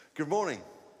Good morning.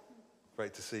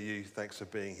 Great to see you. Thanks for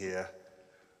being here.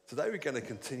 Today we're going to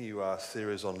continue our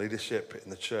series on leadership in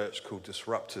the church called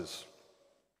Disruptors.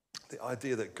 The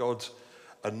idea that God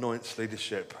anoints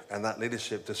leadership and that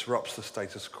leadership disrupts the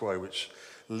status quo, which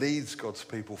leads God's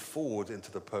people forward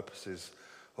into the purposes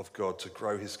of God to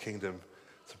grow his kingdom,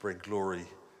 to bring glory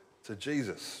to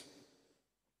Jesus.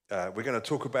 We're going to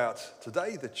talk about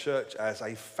today the church as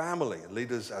a family,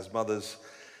 leaders as mothers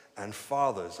and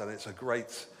fathers, and it's a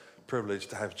great privilege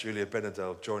to have Julia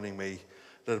Benedel joining me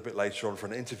a little bit later on for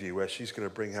an interview where she's going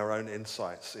to bring her own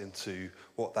insights into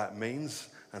what that means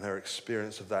and her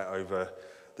experience of that over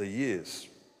the years.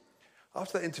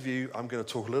 After that interview, I'm going to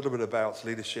talk a little bit about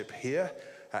leadership here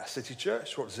at City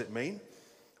Church. What does it mean?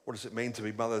 What does it mean to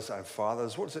be mothers and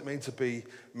fathers? What does it mean to be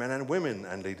men and women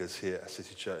and leaders here at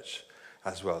City Church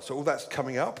as well? So all that's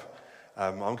coming up.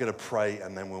 I'm going to pray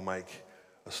and then we'll make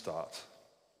a start.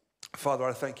 Father,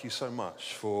 I thank you so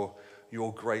much for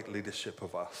your great leadership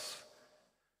of us.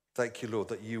 Thank you, Lord,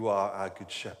 that you are our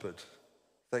good shepherd.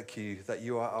 Thank you that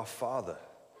you are our Father.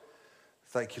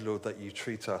 Thank you, Lord, that you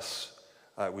treat us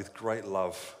with great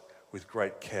love, with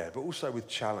great care, but also with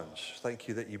challenge. Thank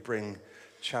you that you bring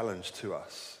challenge to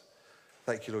us.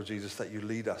 Thank you, Lord Jesus, that you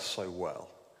lead us so well.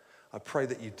 I pray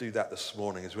that you do that this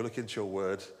morning as we look into your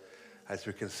word, as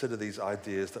we consider these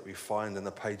ideas that we find in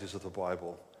the pages of the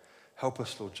Bible. Help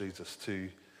us, Lord Jesus, to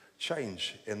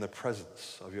change in the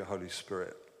presence of your Holy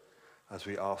Spirit as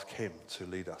we ask him to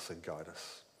lead us and guide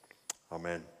us.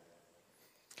 Amen.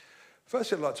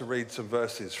 First, I'd like to read some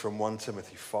verses from 1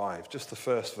 Timothy 5, just the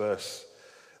first verse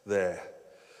there.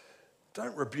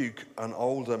 Don't rebuke an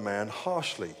older man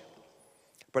harshly,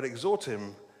 but exhort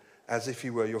him as if he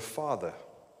were your father.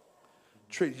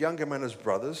 Treat younger men as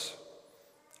brothers,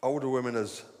 older women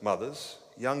as mothers,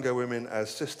 younger women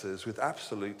as sisters with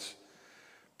absolute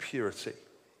purity.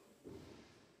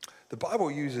 The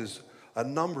Bible uses a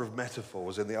number of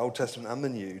metaphors in the Old Testament and the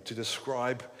New to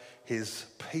describe his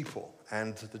people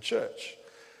and the church.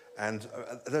 And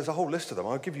there's a whole list of them.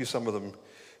 I'll give you some of them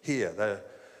here. The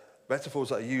metaphors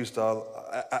that are used are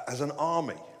as an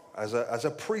army, as a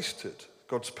priesthood,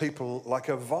 God's people like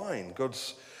a vine,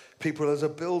 God's people as a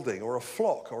building or a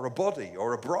flock or a body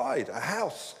or a bride, a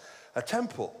house, a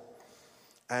temple.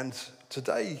 And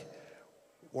today,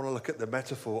 I want to look at the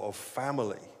metaphor of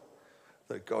family,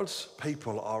 that God's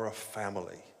people are a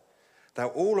family. Now,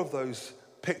 all of those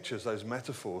pictures, those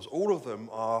metaphors, all of them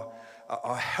are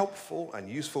helpful and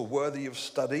useful, worthy of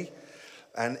study,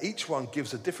 and each one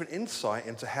gives a different insight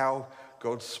into how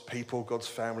God's people, God's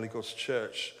family, God's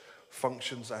church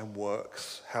functions and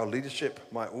works, how leadership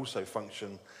might also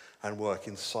function and work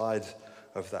inside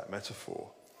of that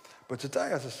metaphor. But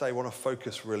today, as I say, I want to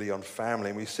focus really on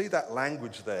family, and we see that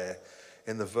language there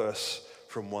in the verse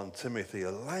from 1 Timothy,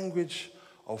 a language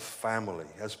of family.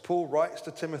 As Paul writes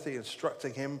to Timothy,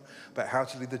 instructing him about how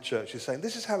to lead the church, he's saying,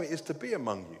 this is how it is to be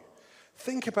among you.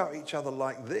 Think about each other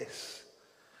like this.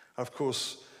 And of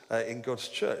course, in God's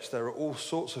church, there are all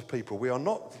sorts of people. We are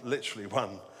not literally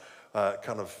one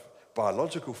kind of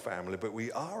biological family, but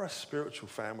we are a spiritual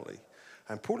family.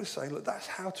 And Paul is saying, look, that's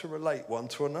how to relate one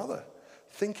to another.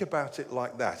 Think about it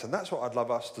like that. And that's what I'd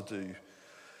love us to do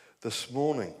this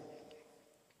morning.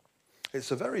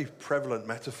 It's a very prevalent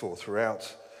metaphor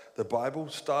throughout the Bible.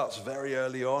 Starts very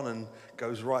early on and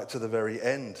goes right to the very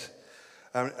end.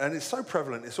 And it's so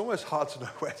prevalent, it's almost hard to know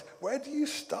where do you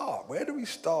start? Where do we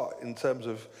start in terms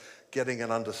of getting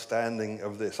an understanding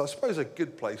of this? I suppose a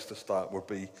good place to start would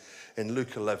be in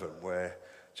Luke 11, where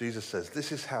Jesus says,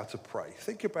 this is how to pray.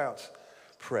 Think about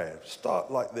prayer. Start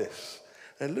like this.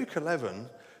 In Luke 11,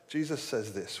 Jesus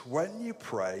says this, when you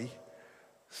pray,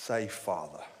 say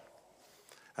Father.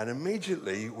 And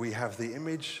immediately we have the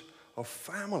image of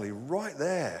family right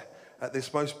there at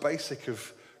this most basic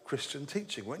of Christian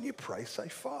teaching. When you pray, say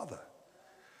Father.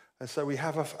 And so we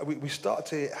start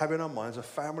to have in our minds a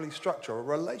family structure, a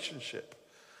relationship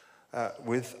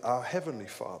with our Heavenly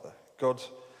Father. God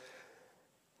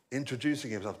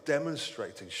introducing himself,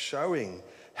 demonstrating, showing,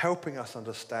 helping us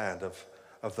understand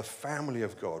of the family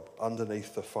of God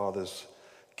underneath the Father's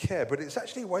care. But it's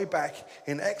actually way back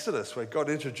in Exodus where God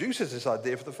introduces this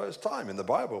idea for the first time in the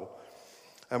Bible.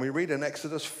 And we read in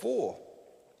Exodus 4.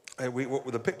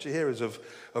 What the picture here is of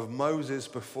Moses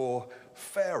before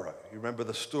Pharaoh. You remember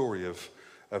the story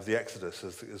of the Exodus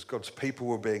as God's people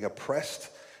were being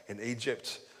oppressed in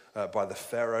Egypt by the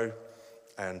Pharaoh.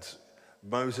 And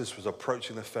Moses was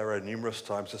approaching the Pharaoh numerous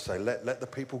times to say, let the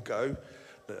people go,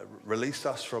 release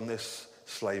us from this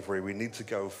slavery. We need to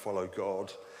go follow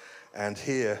God. And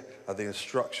here are the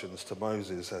instructions to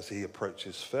Moses as he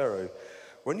approaches Pharaoh.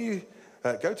 When you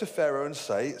Go to Pharaoh and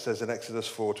say, it says in Exodus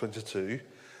 4:22,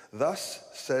 thus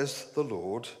says the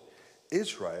Lord,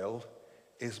 Israel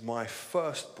is my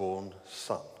firstborn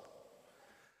son.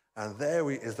 And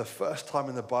is the first time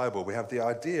in the Bible we have the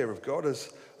idea of God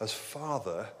as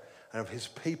father and of his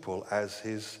people as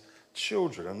his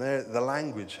children. And the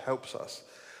language helps us.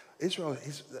 Israel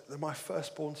is my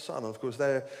firstborn son. And of course,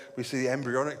 there we see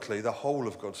embryonically the whole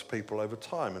of God's people over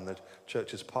time, and the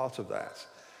church is part of that.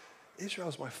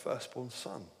 Israel's my firstborn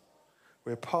son.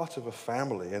 We're part of a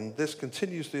family. And this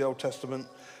continues the Old Testament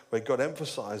where God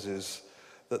emphasizes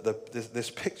that this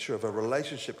picture of a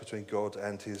relationship between God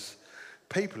and his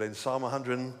people. In Psalm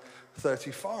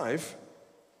 135,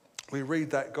 we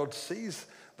read that God sees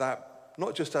that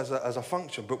not just as a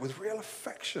function, but with real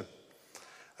affection.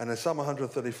 And in Psalm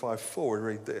 135:4, we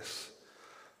read this: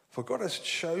 for God has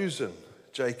chosen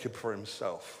Jacob for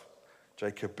himself.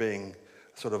 Jacob being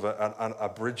sort of a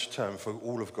bridge term for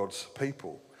all of God's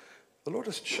people. The Lord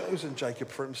has chosen Jacob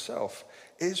for himself,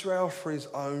 Israel for his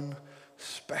own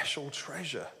special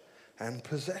treasure and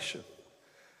possession.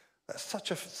 That's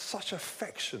such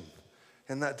affection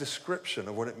in that description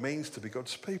of what it means to be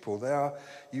God's people.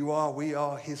 We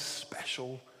are his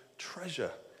special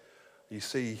treasure. You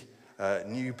see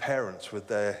new parents with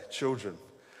their children,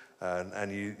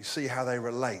 and you see how they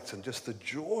relate, and just the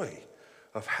joy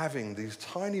of having these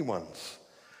tiny ones.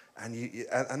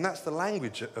 And that's the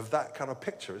language of that kind of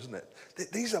picture, isn't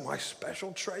it? These are my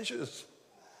special treasures.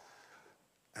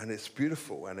 And it's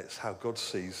beautiful, and it's how God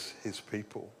sees his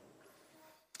people.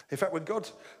 In fact, when God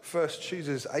first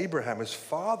chooses Abraham as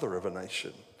father of a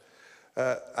nation,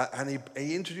 and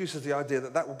he introduces the idea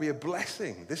that will be a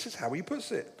blessing, this is how he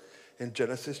puts it in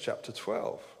Genesis chapter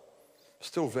 12,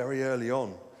 still very early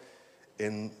on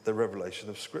in the revelation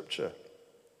of Scripture.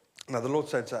 Now, the Lord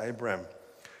said to Abraham,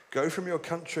 go from your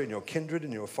country and your kindred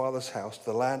and your father's house to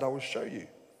the land I will show you.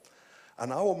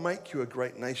 And I will make you a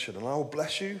great nation, and I will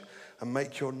bless you and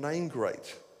make your name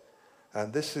great.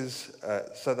 And this is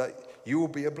so that you will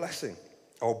be a blessing.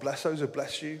 I will bless those who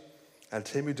bless you, and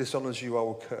him who dishonors you I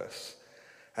will curse.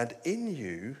 And in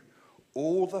you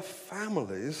all the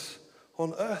families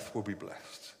on earth will be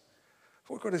blessed.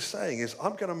 What God is saying is,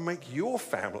 I'm going to make your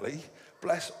family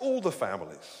bless all the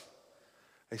families.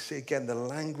 You see again the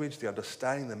language, the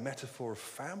understanding, the metaphor of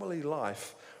family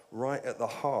life right at the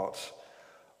heart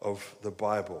of the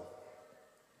Bible.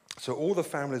 So all the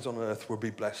families on earth will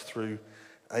be blessed through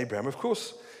Abraham. Of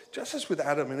course, just as with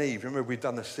Adam and Eve, remember we've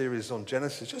done the series on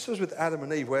Genesis, just as with Adam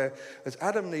and Eve, where as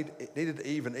Adam needed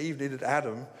Eve and Eve needed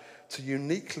Adam to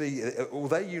uniquely, or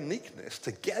their uniqueness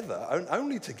together,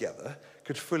 only together,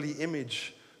 could fully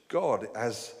image God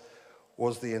as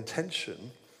was the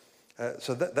intention.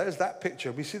 So there's that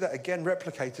picture. We see that again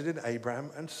replicated in Abraham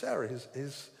and Sarah,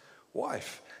 his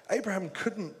wife. Abraham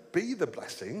couldn't be the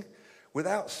blessing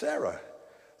without Sarah.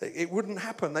 It wouldn't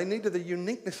happen. They needed the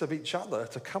uniqueness of each other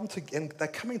to come together. And they're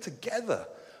coming together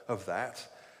of that.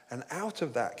 And out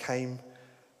of that came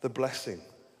the blessing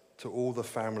to all the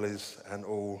families and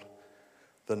all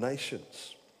the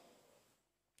nations.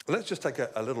 Let's just take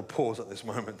a little pause at this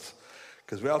moment,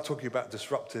 because we are talking about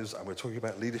disruptors and we're talking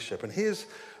about leadership. And here's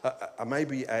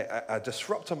maybe a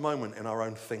disruptor moment in our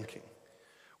own thinking.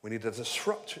 We need a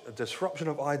disruption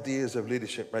of ideas of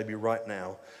leadership maybe right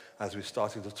now as we're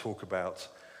starting to talk about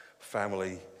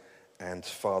family and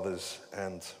fathers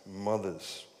and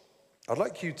mothers. I'd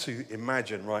like you to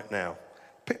imagine right now,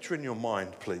 picture in your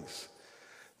mind, please,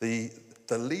 the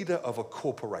leader of a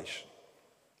corporation,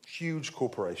 huge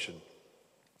corporation,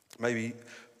 maybe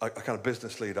a kind of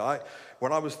business leader.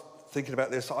 When I was thinking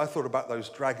about this, I thought about those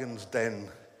Dragon's Den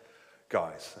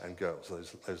guys and girls,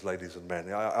 those ladies and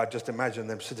men. I just imagine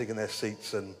them sitting in their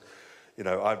seats and, you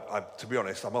know, to be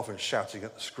honest, I'm often shouting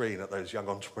at the screen at those young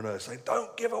entrepreneurs saying,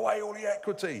 don't give away all the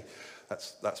equity.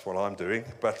 That's what I'm doing.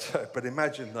 But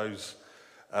imagine those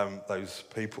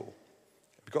people.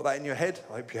 Have you got that in your head?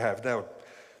 I hope you have. Now,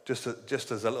 just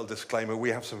as a little disclaimer, we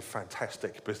have some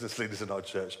fantastic business leaders in our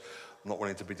church. I'm not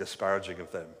wanting to be disparaging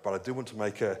of them, but I do want to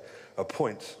make a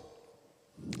point.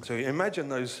 So imagine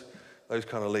those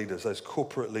kind of leaders, those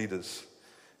corporate leaders,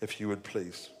 if you would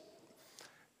please.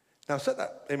 Now set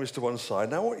that image to one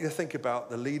side. Now I want you to think about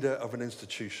the leader of an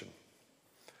institution.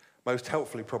 Most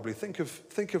helpfully probably, think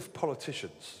of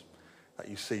politicians that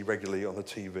you see regularly on the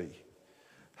TV.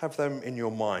 Have them in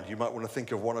your mind. You might want to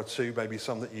think of one or two, maybe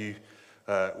some that you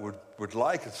would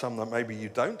like and some that maybe you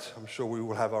don't. I'm sure we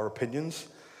will have our opinions.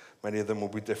 Many of them will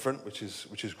be different, which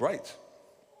is great.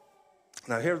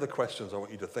 Now here are the questions I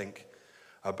want you to think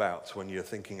about when you're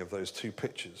thinking of those two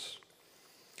pictures.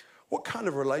 What kind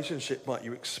of relationship might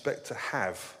you expect to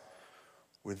have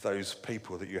with those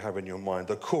people that you have in your mind,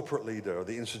 the corporate leader or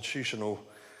the institutional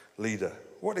leader?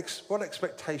 What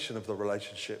expectation of the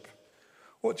relationship?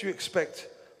 What do you expect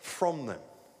from them?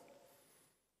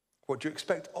 What do you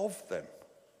expect of them?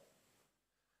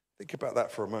 Think about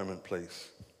that for a moment, please.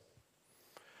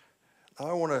 Now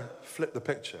I want to flip the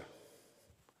picture.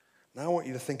 Now I want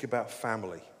you to think about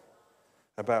family,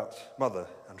 about mother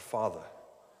and father,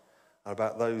 and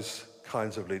about those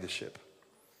kinds of leadership.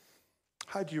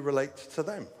 How do you relate to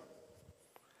them?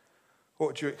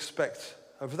 What do you expect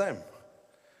of them?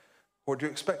 What do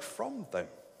you expect from them?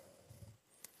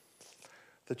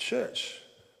 The church,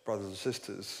 brothers and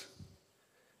sisters,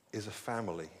 is a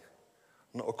family,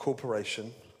 not a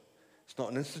corporation. It's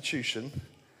not an institution,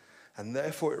 and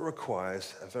therefore it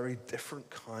requires a very different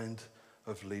kind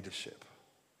of leadership.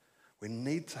 We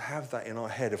need to have that in our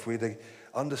head if we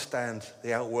understand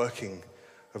the outworking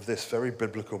of this very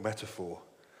biblical metaphor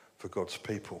for God's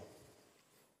people.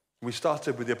 We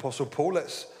started with the Apostle Paul.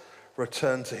 Let's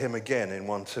return to him again in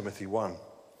 1 Timothy 1.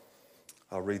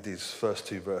 I'll read these first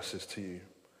two verses to you.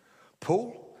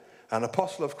 Paul, an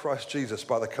apostle of Christ Jesus,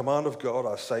 by the command of God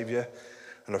our Saviour,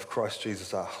 and of Christ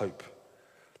Jesus our hope.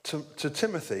 To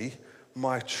Timothy,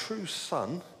 my true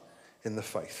son in the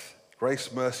faith.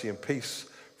 Grace, mercy, and peace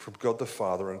from God the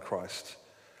Father and Christ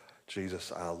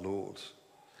Jesus our Lord.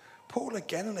 Paul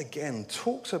again and again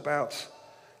talks about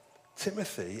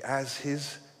Timothy as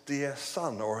his dear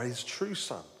son or his true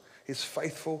son, his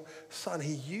faithful son.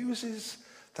 He uses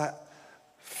that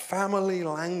family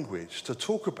language to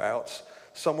talk about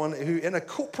someone who in a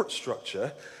corporate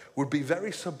structure would be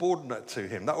very subordinate to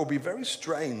him. That would be very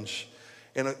strange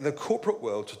in the corporate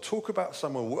world to talk about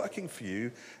someone working for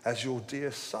you as your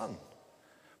dear son.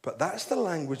 But that's the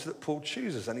language that Paul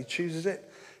chooses, and he chooses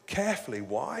it carefully.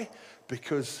 Why?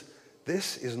 Because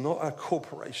this is not a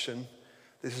corporation.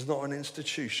 This is not an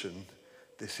institution.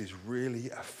 This is really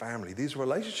a family. These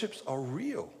relationships are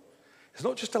real. It's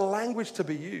not just a language to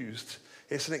be used.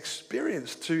 It's an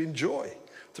experience to enjoy,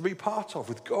 to be part of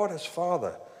with God as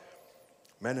Father.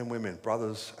 Men and women,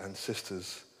 brothers and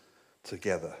sisters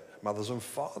together. Mothers and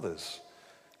fathers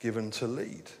given to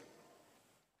lead.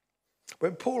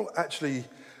 When Paul actually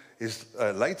is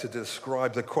later to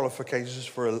describe the qualifications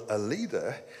for a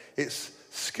leader, it's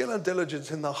skill and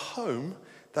diligence in the home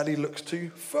that he looks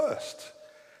to first.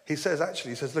 He says,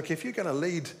 look, if you're going to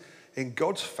lead in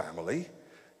God's family,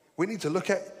 we need to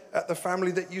look at the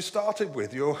family that you started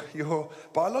with, your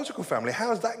biological family.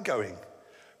 How's that going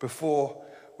before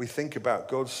we think about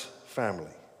God's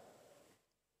family?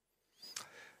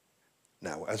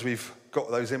 Now, as we've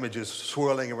got those images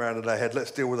swirling around in our head,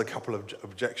 let's deal with a couple of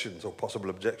objections or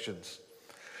possible objections.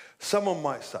 Someone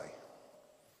might say,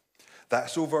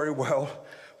 that's all very well,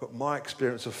 but my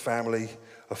experience of family,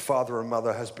 of father and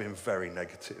mother, has been very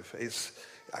negative. It's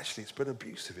been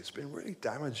abusive. It's been really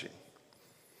damaging.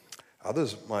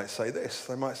 Others might say this.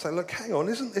 They might say, look, hang on,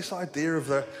 isn't this idea of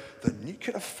the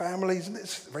nuclear family, isn't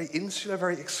it very insular,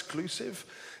 very exclusive,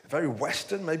 very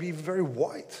Western, maybe even very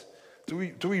white? Do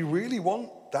we really want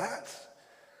that?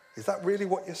 Is that really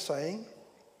what you're saying?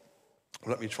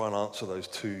 Let me try and answer those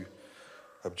two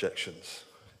objections.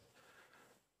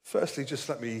 Firstly, just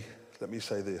let me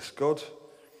say this. God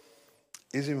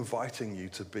is inviting you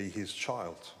to be his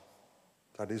child.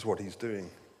 That is what he's doing.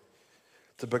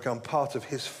 To become part of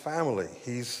his family.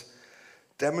 He's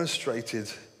demonstrated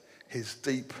his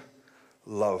deep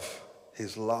love,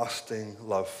 his lasting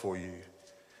love for you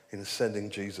in sending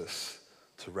Jesus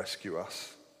to rescue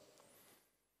us.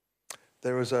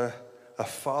 There is a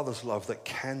father's love that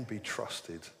can be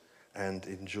trusted and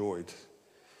enjoyed.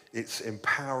 It's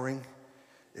empowering,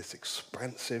 it's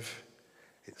expansive,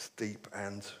 it's deep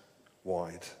and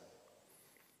wide.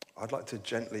 I'd like to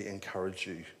gently encourage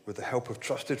you, with the help of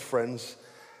trusted friends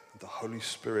and the Holy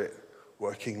Spirit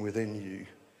working within you,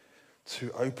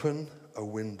 to open a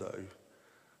window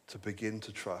to begin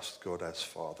to trust God as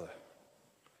Father.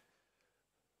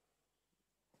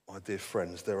 My dear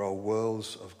friends, there are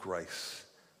worlds of grace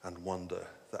and wonder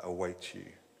that await you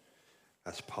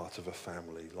as part of a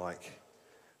family like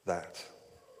that.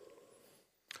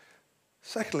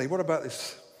 Secondly, what about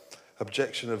this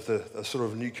objection of the sort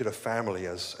of nuclear family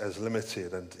as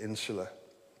limited and insular?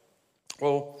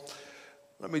 Well,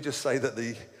 let me just say that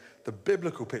the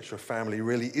biblical picture of family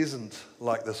really isn't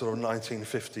like the sort of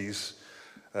 1950s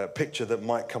picture that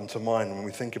might come to mind when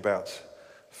we think about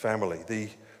family.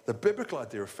 The biblical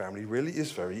idea of family really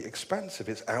is very expansive.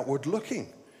 It's outward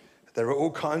looking. There are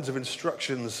all kinds of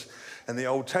instructions in the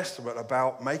Old Testament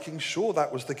about making sure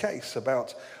that was the case,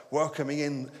 about welcoming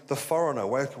in the foreigner,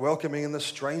 welcoming in the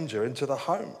stranger into the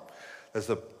home.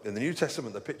 In the New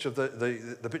Testament, the picture of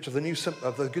the picture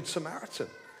of the Good Samaritan,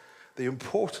 the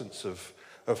importance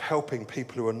of helping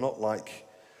people who are not like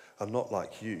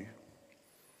you.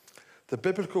 The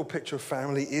biblical picture of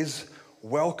family is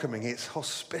welcoming, it's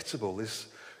hospitable. This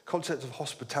concept of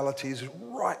hospitality is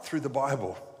right through the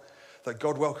Bible, that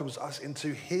God welcomes us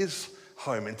into his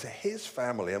home, into his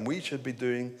family, and we should be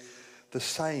doing the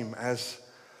same as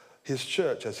his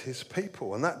church, as his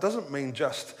people. And that doesn't mean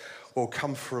just, well,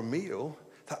 come for a meal.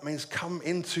 That means come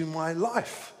into my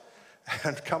life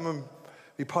and come and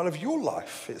be part of your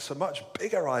life. It's a much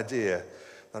bigger idea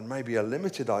than maybe a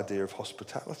limited idea of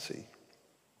hospitality.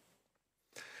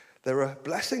 There are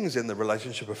blessings in the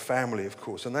relationship of family, of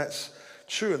course, and that's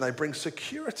true, and they bring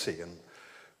security. And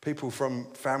people from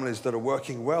families that are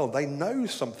working well, they know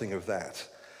something of that.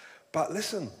 But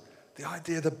listen,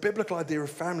 the biblical idea of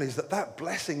family is that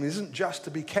blessing isn't just to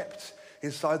be kept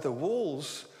inside the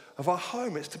walls of our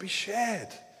home. It's to be shared.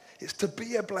 It's to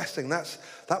be a blessing.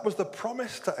 That was the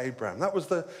promise to Abraham. That was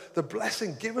the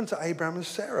blessing given to Abraham and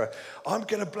Sarah. I'm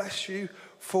going to bless you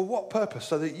for what purpose?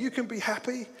 So that you can be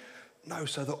happy? No,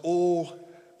 so that all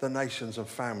the nations and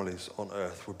families on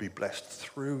earth would be blessed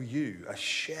through you. A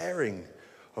sharing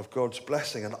of God's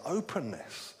blessing, an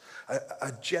openness,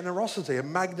 a generosity, a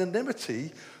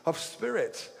magnanimity of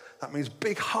spirit. That means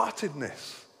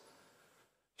big-heartedness.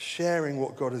 Sharing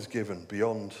what God has given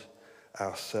beyond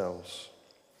ourselves.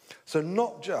 So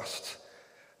not just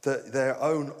that their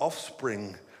own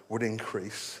offspring would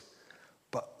increase,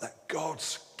 but that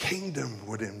God's kingdom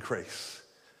would increase.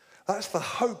 That's the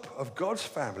hope of God's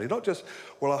family. Not just,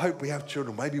 well, I hope we have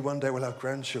children. Maybe one day we'll have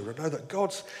grandchildren. No, that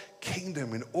God's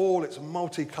kingdom in all its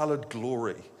multicolored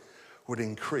glory would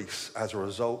increase as a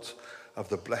result of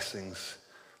the blessings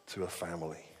to a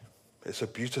family. It's a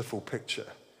beautiful picture.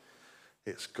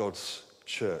 It's God's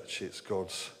church. It's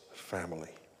God's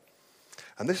family.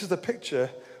 And this is the picture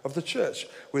of the church,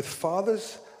 with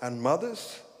fathers and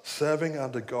mothers serving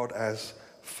under God as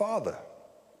Father.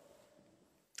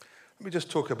 Let me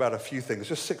just talk about a few things,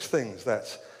 just 6 things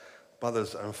that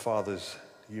mothers and fathers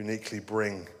uniquely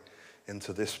bring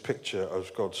into this picture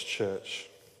of God's church.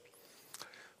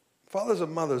 Fathers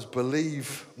and mothers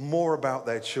believe more about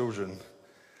their children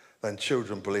than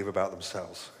children believe about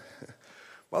themselves.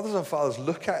 Mothers and fathers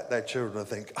look at their children and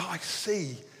think, I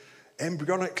see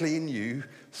embryonically in you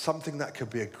something that could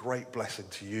be a great blessing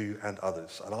to you and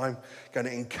others. And I'm going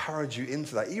to encourage you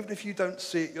into that. Even if you don't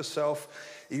see it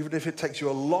yourself, even if it takes you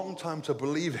a long time to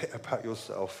believe it about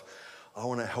yourself, I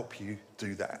want to help you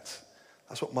do that.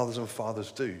 That's what mothers and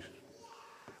fathers do.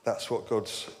 That's what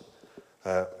God's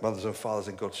mothers and fathers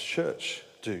in God's church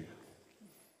do.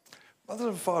 Mothers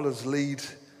and fathers lead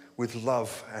with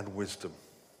love and wisdom.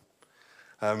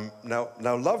 Now,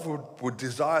 love would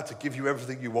desire to give you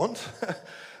everything you want,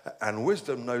 and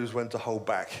wisdom knows when to hold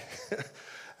back.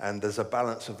 And there's a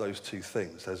balance of those two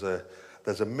things.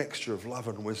 There's a mixture of love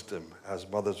and wisdom as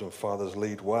mothers and fathers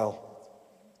lead well.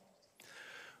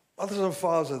 Mothers and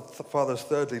fathers,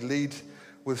 thirdly, lead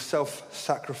with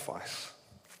self-sacrifice.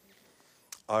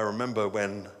 I remember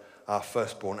when our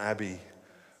firstborn Abby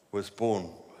was born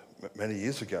many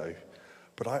years ago,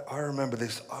 but I remember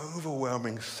this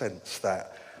overwhelming sense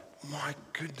that, my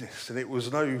goodness, and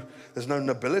there's no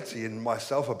nobility in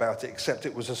myself about it, except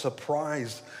it was a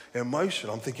surprise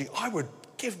emotion. I'm thinking, I would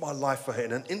give my life for her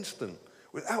in an instant,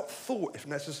 without thought if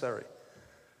necessary.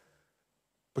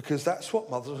 Because that's what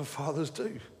mothers and fathers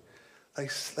do.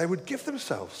 They would give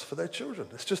themselves for their children.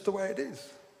 It's just the way it is.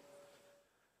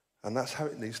 And that's how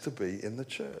it needs to be in the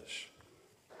church.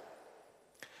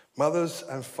 Mothers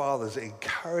and fathers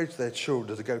encourage their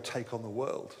children to go take on the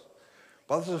world.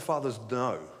 Mothers and fathers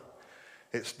know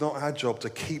it's not our job to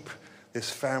keep this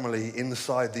family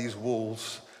inside these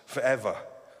walls forever,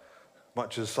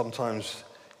 much as sometimes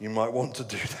you might want to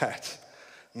do that.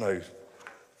 No,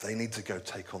 they need to go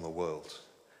take on the world.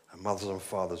 And mothers and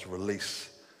fathers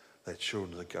release their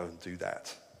children to go and do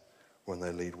that when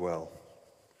they lead well.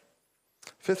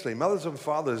 Fifthly, mothers and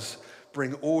fathers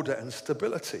bring order and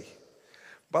stability.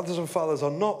 Mothers and fathers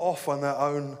are not off on their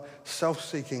own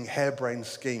self-seeking, harebrained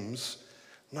schemes.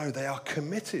 No, they are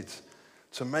committed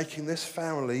to making this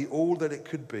family all that it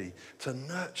could be, to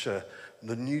nurture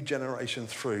the new generation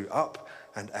through, up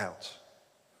and out.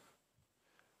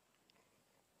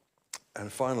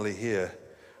 And finally here,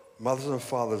 mothers and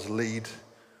fathers lead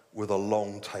with a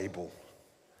long table.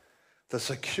 The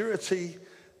security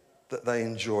that they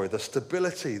enjoy, the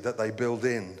stability that they build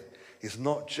in is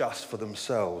not just for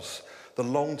themselves. The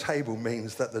long table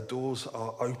means that the doors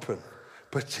are open,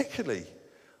 particularly,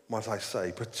 might I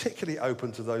say, particularly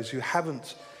open to those who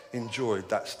haven't enjoyed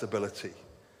that stability.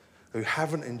 who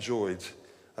haven't enjoyed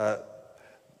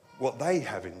what they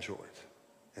have enjoyed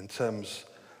in terms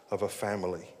of a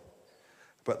family.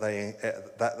 But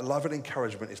that love and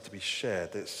encouragement is to be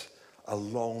shared. It's a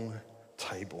long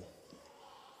table.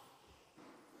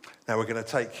 Now we're going to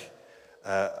take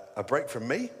a break from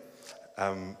me,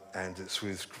 and it's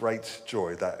with great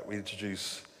joy that we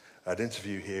introduce an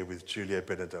interview here with Julia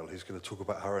Benadell, who's going to talk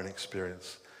about her own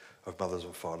experience of mothers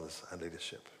and fathers and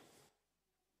leadership.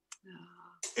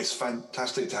 It's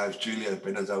fantastic to have Julia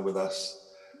Benadell with us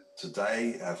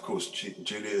today. Of course,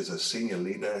 Julia is a senior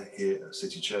leader here at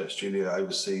City Church. Julia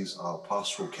oversees our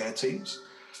pastoral care teams,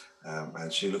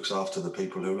 and she looks after the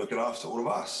people who are looking after all of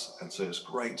us. And so it's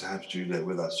great to have Julia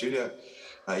with us. Julia,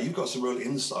 you've got some real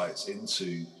insights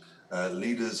into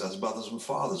leaders as mothers and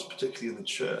fathers, particularly in the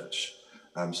church.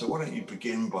 So why don't you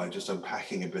begin by just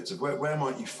unpacking a bit of where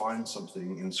might you find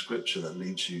something in Scripture that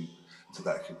leads you to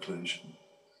that conclusion?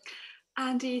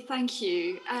 Andy, thank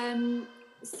you.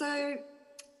 So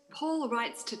Paul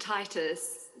writes to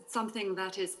Titus something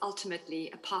that is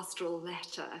ultimately a pastoral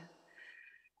letter.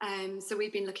 So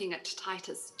we've been looking at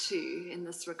Titus 2 in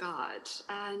this regard.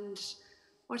 And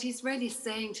what he's really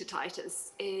saying to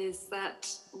Titus is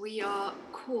that we are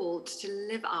called to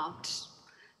live out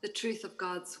the truth of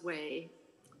God's way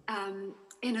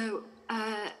in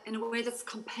a way that's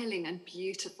compelling and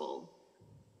beautiful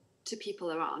to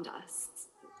people around us.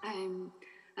 And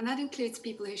that includes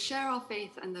people who share our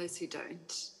faith and those who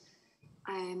don't.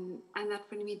 And that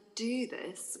when we do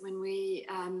this, when we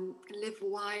live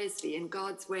wisely in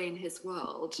God's way in his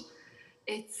world,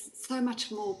 it's so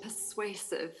much more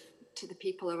persuasive to the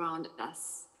people around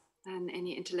us than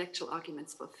any intellectual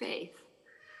arguments for faith.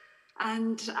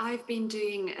 And I've been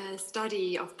doing a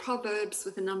study of Proverbs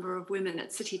with a number of women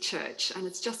at City Church, and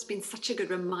it's just been such a good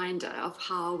reminder of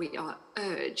how we are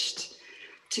urged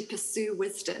to pursue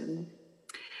wisdom.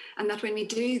 And that when we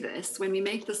do this, when we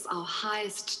make this our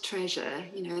highest treasure,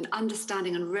 an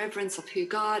understanding and reverence of who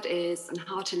God is and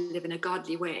how to live in a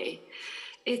godly way,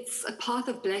 it's a path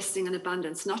of blessing and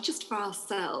abundance, not just for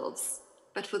ourselves,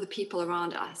 but for the people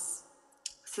around us.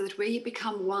 So that we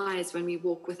become wise when we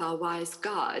walk with our wise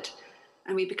God,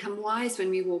 and we become wise when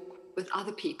we walk with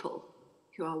other people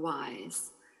who are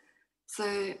wise.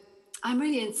 So I'm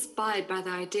really inspired by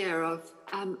the idea of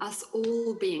us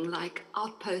all being like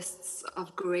outposts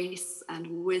of grace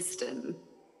and wisdom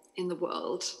in the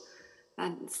world,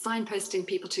 and signposting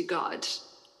people to God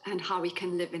and how we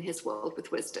can live in his world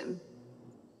with wisdom.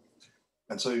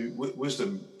 And so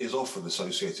wisdom is often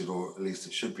associated, or at least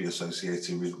it should be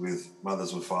associated with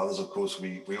mothers and fathers. Of course,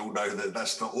 we all know that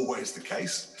that's not always the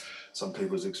case. Some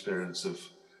people's experience of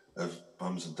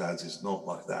mums and dads is not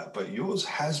like that, but yours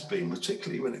has been,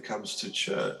 particularly when it comes to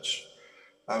church.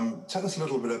 Tell us a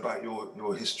little bit about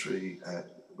your history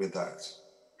with that.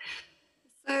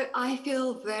 So I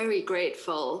feel very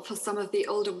grateful for some of the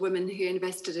older women who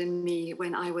invested in me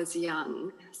when I was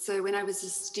young. So when I was a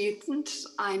student,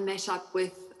 I met up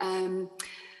with a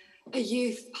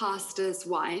youth pastor's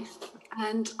wife,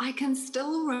 and I can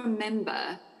still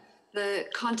remember the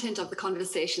content of the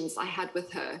conversations I had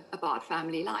with her about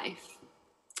family life.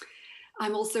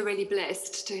 I'm also really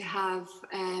blessed to have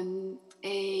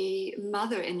a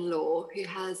mother-in-law who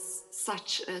has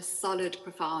such a solid,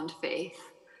 profound faith.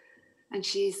 And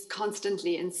she's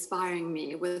constantly inspiring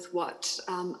me with what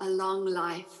a long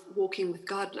life walking with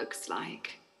God looks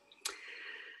like.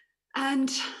 And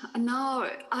now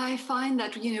I find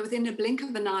that, within a blink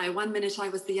of an eye, 1 minute I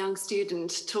was the young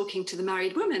student talking to the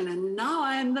married woman, and now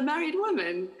I am the married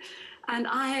woman. And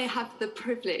I have the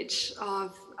privilege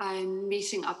of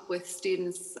meeting up with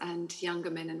students and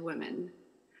younger men and women.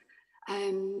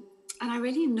 And I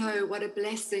really know what a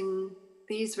blessing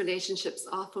these relationships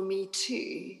are for me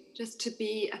too, just to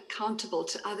be accountable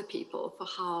to other people for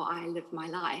how I live my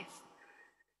life.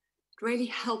 It really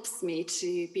helps me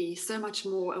to be so much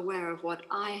more aware of what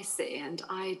I say and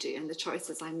I do and the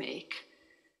choices I make.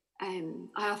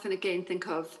 I often again think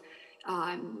of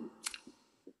the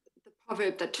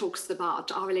proverb that talks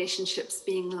about our relationships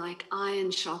being like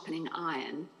iron sharpening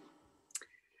iron,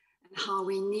 and how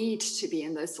we need to be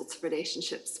in those sorts of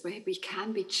relationships where we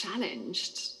can be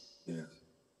challenged. Yeah.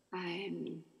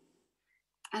 And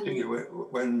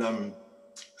when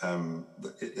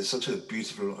it's such a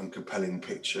beautiful and compelling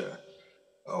picture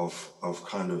of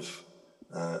kind of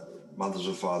mothers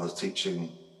and fathers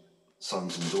teaching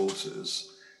sons and daughters,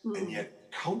 and yet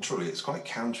culturally it's quite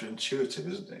counterintuitive,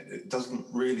 isn't it? It doesn't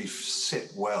really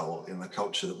sit well in the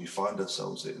culture that we find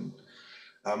ourselves in.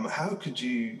 How could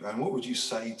you, and what would you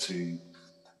say to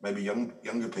maybe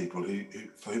younger people who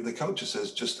for whom the culture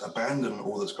says just abandon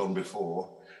all that's gone before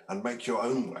and make your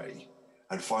own way,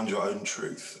 and find your own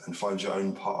truth and find your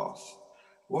own path.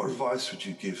 What advice would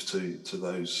you give to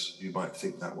those who might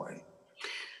think that way?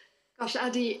 Gosh,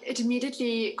 Adi, it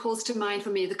immediately calls to mind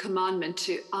for me the commandment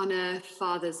to honor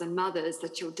fathers and mothers,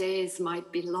 that your days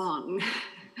might be long.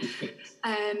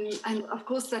 And of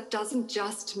course, that doesn't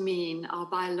just mean our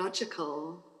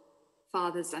biological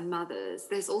fathers and mothers.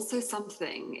 There's also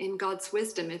something in God's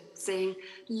wisdom of saying,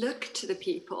 look to the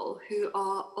people who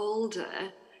are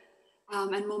older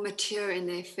and more mature in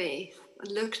their faith.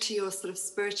 Look to your sort of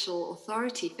spiritual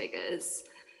authority figures,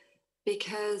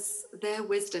 because their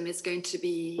wisdom is going to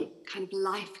be kind of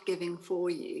life-giving for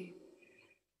you.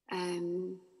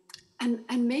 And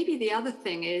maybe the other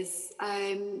thing is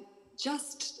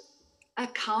just a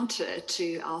counter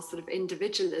to our sort of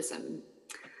individualism.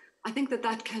 I think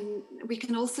we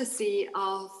can also see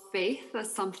our faith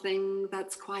as something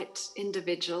that's quite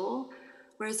individual,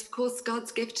 whereas of course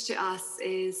God's gift to us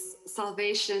is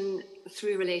salvation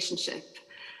through relationship,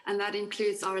 and that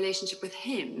includes our relationship with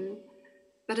Him,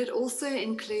 but it also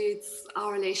includes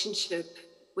our relationship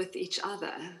with each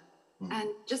other. And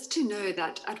just to know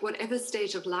that at whatever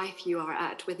stage of life you are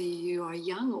at, whether you are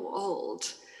young or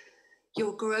old,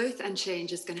 your growth and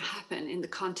change is going to happen in the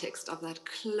context of that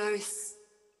close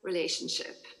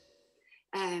relationship.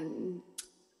 And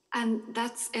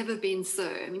that's ever been so.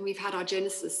 I mean, we've had our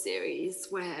Genesis series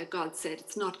where God said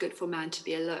it's not good for man to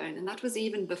be alone. And that was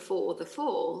even before the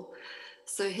fall.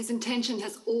 So his intention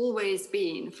has always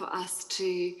been for us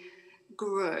to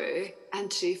grow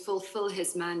and to fulfill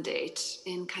his mandate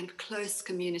in kind of close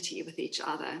community with each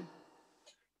other.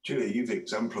 Julia, you've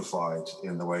exemplified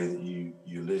in the way that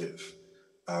you live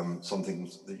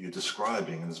something that you're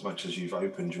describing, and as much as you've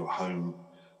opened your home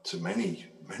to many,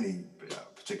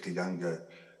 particularly younger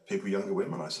people, younger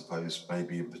women, I suppose,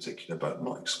 maybe in particular, but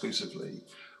not exclusively.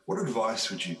 What advice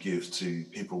would you give to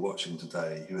people watching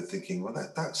today who are thinking, well,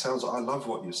 that sounds, I love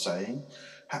what you're saying.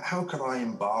 How can I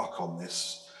embark on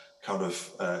this kind of,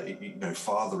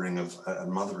 fathering of and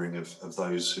mothering of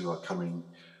those who are coming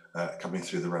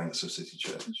through the ranks of City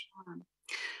Church?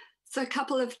 So a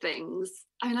couple of things.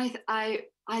 I mean,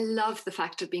 I love the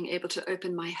fact of being able to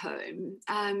open my home.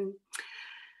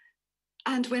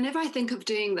 And whenever I think of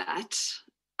doing that,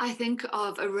 I think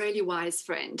of a really wise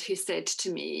friend who said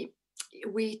to me,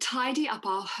 we tidy up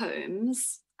our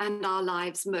homes and our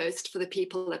lives most for the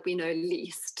people that we know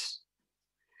least.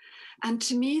 And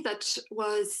to me, that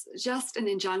was just an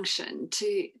injunction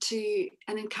to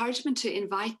an encouragement to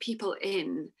invite people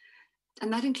in.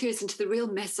 And that includes into the real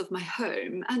mess of my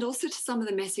home and also to some of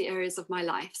the messy areas of my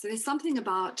life. So there's something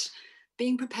about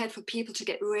being prepared for people to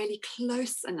get really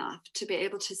close enough to be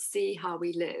able to see how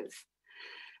we live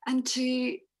and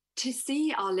to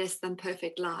see our less than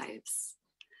perfect lives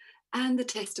and the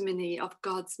testimony of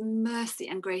God's mercy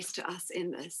and grace to us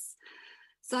in this.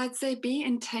 So I'd say be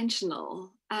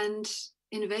intentional and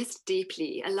invest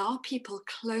deeply. Allow people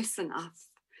close enough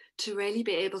to really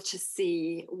be able to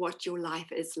see what your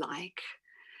life is like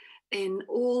in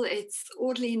all its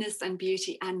orderliness and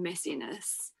beauty and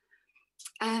messiness.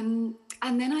 And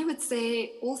then I would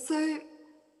say also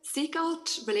seek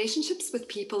out relationships with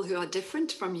people who are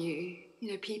different from you,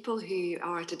 people who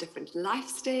are at a different life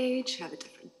stage, who have a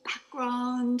different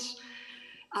background,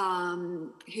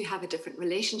 who have a different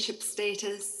relationship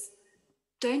status.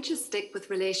 Don't just stick with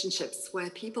relationships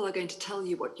where people are going to tell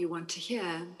you what you want to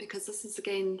hear, because this is,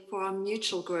 again, for our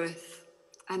mutual growth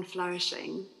and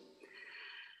flourishing.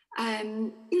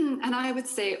 And I would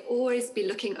say always be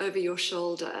looking over your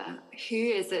shoulder. Who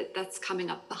is it that's coming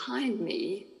up behind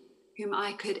me whom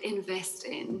I could invest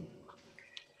in?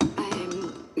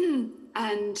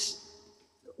 And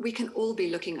we can all be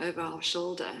looking over our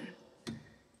shoulder.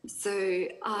 So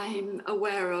I'm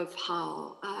aware of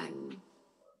how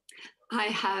I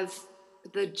have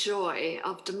the joy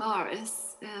of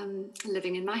Damaris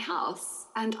living in my house,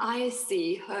 and I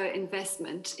see her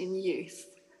investment in youth.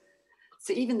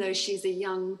 So even though she's a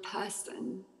young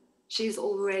person, she's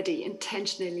already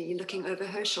intentionally looking over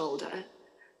her shoulder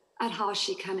at how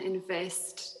she can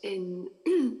invest in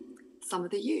some of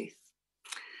the youth.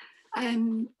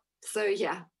 So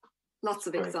yeah, lots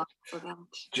of examples of that.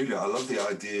 Julia, I love the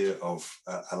idea of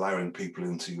allowing people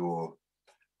into your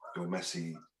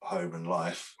messy home and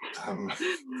life.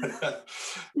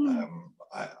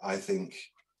 I think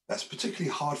that's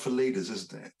particularly hard for leaders,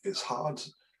 isn't it? It's hard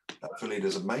for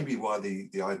leaders, and maybe why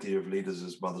the idea of leaders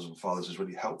as mothers and fathers is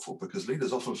really helpful, because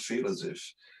leaders often feel as if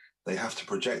they have to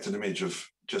project an image of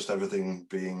just everything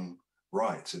being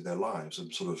right in their lives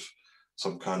and sort of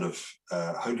some kind of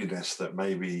holiness that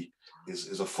maybe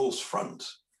is a false front.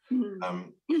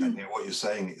 And what you're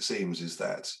saying, it seems, is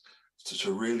that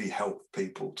to really help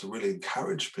people, to really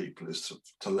encourage people, is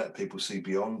to let people see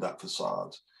beyond that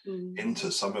facade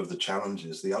into some of the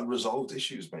challenges, the unresolved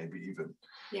issues, maybe even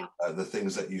the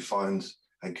things that you find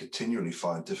and continually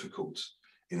find difficult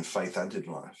in faith and in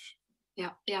life.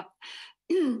 Yeah.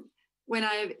 When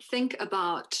I think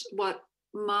about what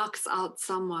marks out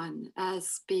someone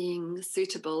as being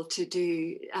suitable to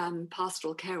do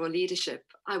pastoral care or leadership,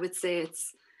 I would say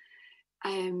it's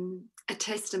a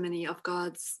testimony of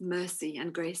God's mercy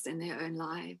and grace in their own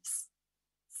lives.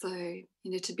 So,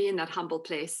 to be in that humble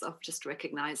place of just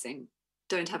recognizing,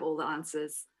 don't have all the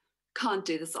answers, can't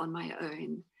do this on my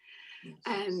own.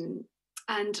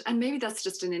 And maybe that's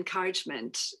just an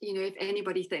encouragement. If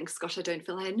anybody thinks, gosh, I don't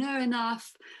feel I know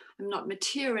enough, I'm not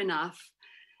mature enough,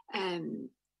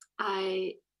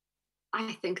 I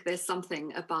think there's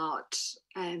something about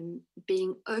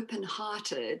being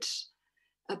open-hearted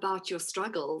about your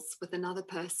struggles with another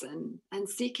person and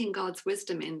seeking God's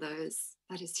wisdom in those.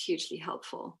 That is hugely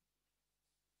helpful.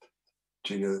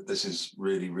 Gina, this is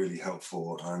really, really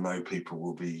helpful. I know people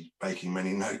will be making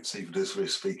many notes even as we're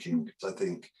speaking, because I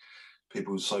think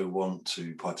people so want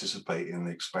to participate in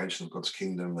the expansion of God's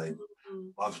kingdom. They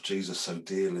love Jesus so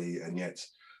dearly, and yet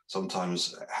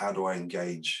sometimes, how do I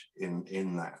engage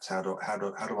in that? How do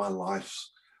our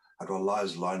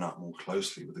lives line up more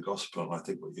closely with the gospel? And I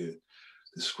think what you're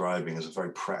describing is a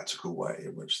very practical way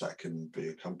in which that can be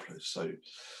accomplished. So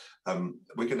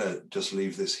we're going to just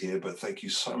leave this here, but thank you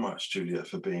so much, Julia,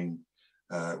 for being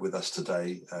with us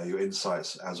today. Your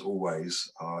insights, as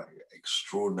always, are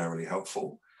extraordinarily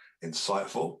helpful,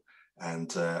 insightful,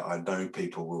 and I know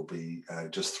people will be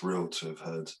just thrilled to have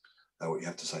heard what you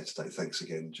have to say today. Thanks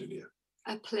again, Julia.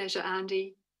 A pleasure,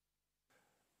 Andy.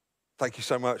 Thank you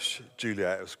so much,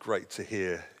 Julia. It was great to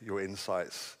hear your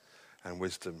insights and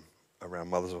wisdom around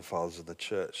mothers and fathers in the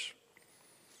church.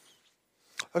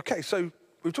 Okay, so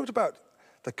we've talked about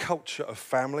the culture of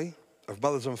family, of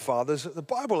mothers and fathers. The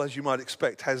Bible, as you might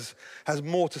expect, has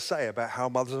more to say about how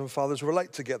mothers and fathers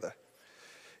relate together.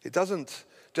 It doesn't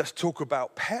just talk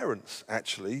about parents,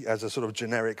 actually, as a sort of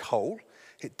generic whole.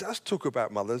 It does talk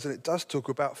about mothers, and it does talk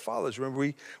about fathers.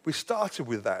 Remember, we started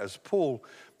with that as Paul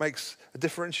makes a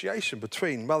differentiation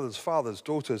between mothers, fathers,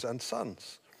 daughters, and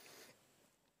sons.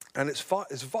 And it's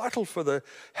vital for the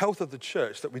health of the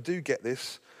church that we do get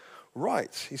this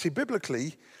right. You see,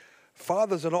 biblically,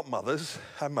 fathers are not mothers,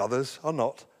 and mothers are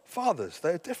not fathers.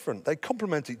 They're different. They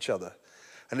complement each other.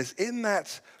 And it's in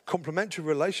that complementary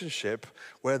relationship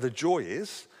where the joy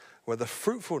is, where the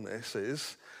fruitfulness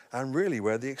is, and really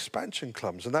where the expansion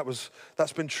comes. And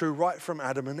that's been true right from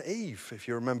Adam and Eve, if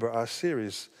you remember our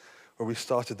series where we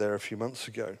started there a few months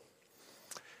ago.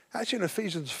 Actually, in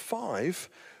Ephesians 5,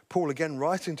 Paul, again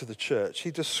writing to the church,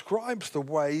 he describes the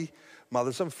way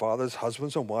mothers and fathers,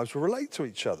 husbands and wives will relate to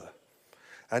each other.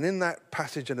 And in that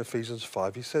passage in Ephesians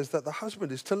 5, he says that the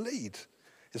husband is to lead.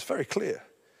 It's very clear.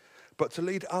 But to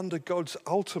lead under God's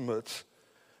ultimate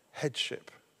headship.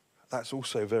 That's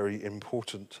also very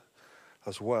important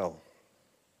as well.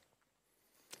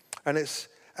 And it's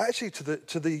actually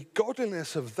to the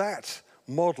godliness of that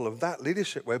model, of that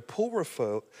leadership, where Paul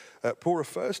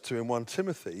refers to in 1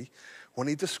 Timothy when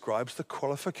he describes the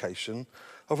qualification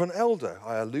of an elder.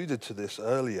 I alluded to this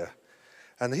earlier.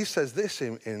 And he says this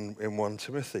in 1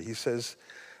 Timothy. He says,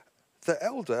 the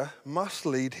elder must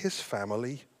lead his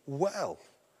family well.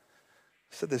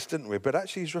 I said this, didn't we? But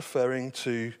actually he's referring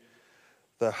to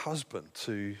the husband,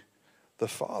 to the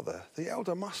father. The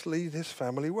elder must lead his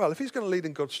family well. If he's going to lead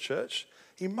in God's church,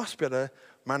 he must be able to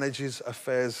manage his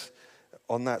affairs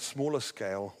on that smaller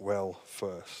scale well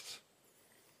first.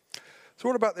 So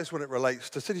what about this when it relates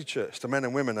to City Church, to men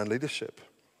and women and leadership?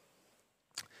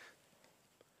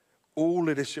 All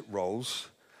leadership roles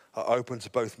are open to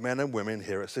both men and women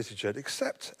here at City Church,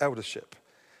 except eldership,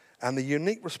 and the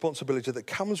unique responsibility that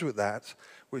comes with that,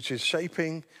 which is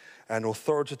shaping and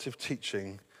authoritative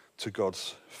teaching to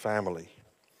God's family.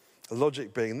 The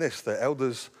logic being this, that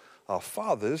elders are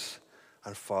fathers,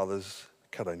 and fathers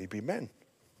can only be men.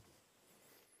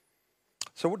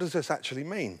 So what does this actually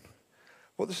mean?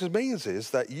 What this means is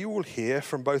that you will hear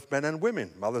from both men and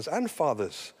women, mothers and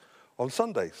fathers, on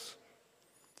Sundays.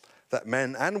 That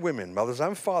men and women, mothers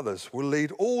and fathers, will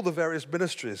lead all the various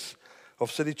ministries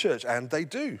of City Church, and they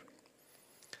do.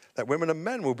 That women and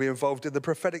men will be involved in the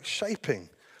prophetic shaping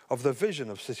of the vision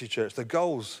of City Church, the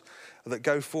goals that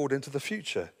go forward into the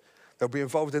future. They'll be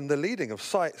involved in the leading of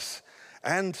sites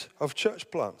and of church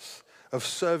plants, of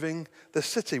serving the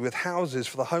city with houses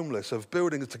for the homeless, of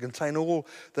buildings to contain all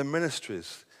the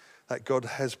ministries that God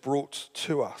has brought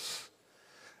to us.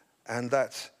 And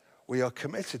that we are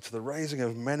committed to the raising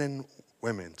of men and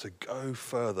women to go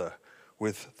further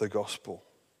with the gospel.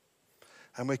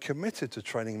 And we're committed to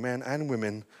training men and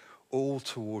women all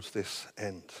towards this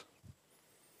end.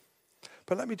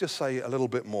 But let me just say a little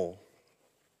bit more.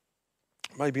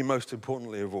 Maybe most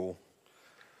importantly of all,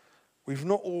 we've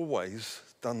not always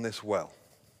done this well.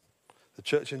 The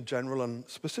church in general, and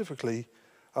specifically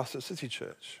us at City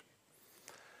Church,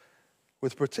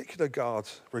 with particular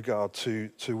regard to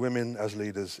women as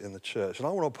leaders in the church. And I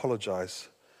want to apologize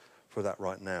for that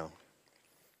right now.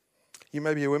 You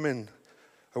may be a woman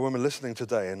listening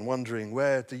today and wondering,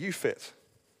 where do you fit?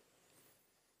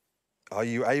 Are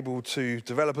you able to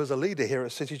develop as a leader here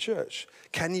at City Church?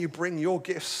 Can you bring your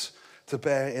gifts to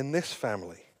bear in this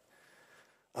family?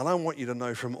 And I want you to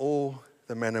know from all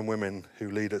the men and women who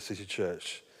lead at City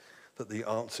Church that the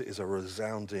answer is a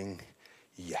resounding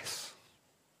yes.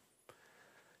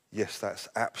 Yes, that's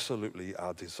absolutely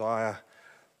our desire.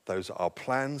 Those are our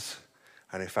plans.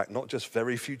 And in fact, not just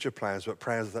very future plans, but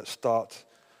plans that start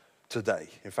today.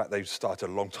 In fact, they started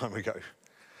a long time ago.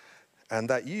 And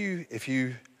that if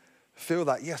you feel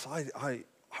that, yes, I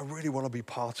really want to be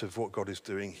part of what God is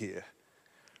doing here,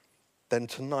 then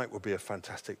tonight will be a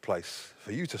fantastic place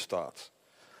for you to start.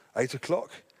 8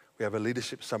 o'clock, we have a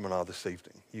leadership seminar this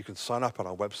evening. You can sign up on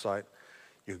our website.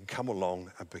 You can come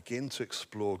along and begin to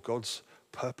explore God's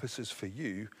purposes for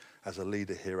you as a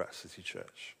leader here at City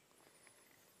Church.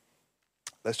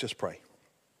 Let's just pray.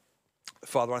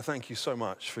 Father, I thank you so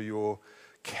much for your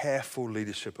careful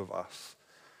leadership of us.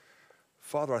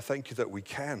 Father, I thank you that we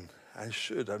can and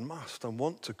should and must and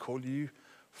want to call you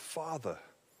Father.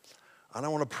 And I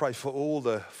want to pray for all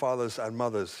the fathers and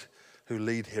mothers who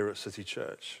lead here at City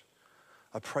Church.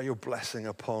 I pray your blessing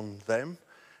upon them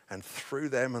and through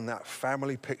them and that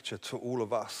family picture to all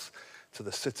of us, to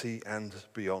the city and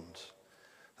beyond.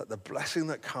 That the blessing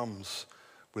that comes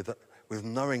with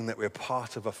knowing that we're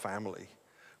part of a family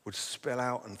would spill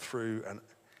out and through and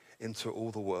into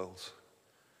all the world.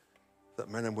 That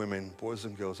men and women, boys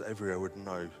and girls everywhere would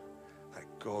know that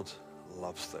God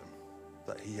loves them,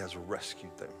 that he has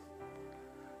rescued them.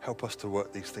 Help us to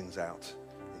work these things out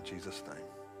in Jesus' name.